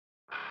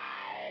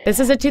This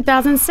is a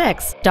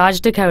 2006 Dodge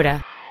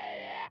Dakota.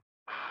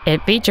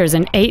 It features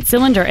an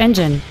 8-cylinder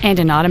engine and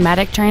an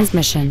automatic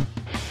transmission.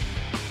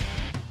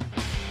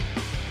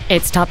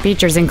 Its top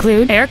features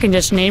include air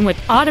conditioning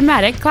with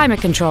automatic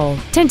climate control,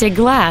 tinted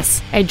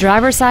glass, a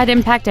driver's side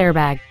impact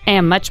airbag,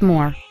 and much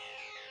more.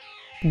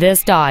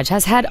 This Dodge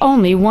has had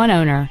only one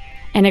owner,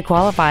 and it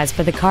qualifies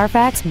for the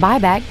Carfax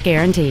buyback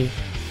guarantee.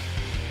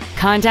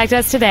 Contact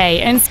us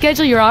today and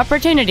schedule your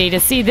opportunity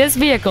to see this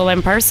vehicle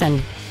in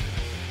person.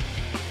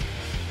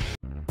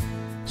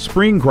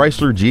 Spring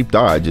Chrysler Jeep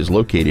Dodge is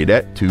located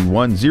at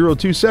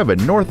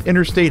 21027 North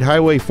Interstate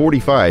Highway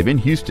 45 in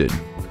Houston.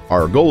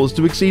 Our goal is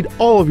to exceed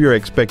all of your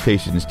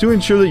expectations to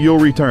ensure that you'll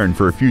return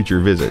for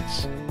future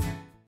visits.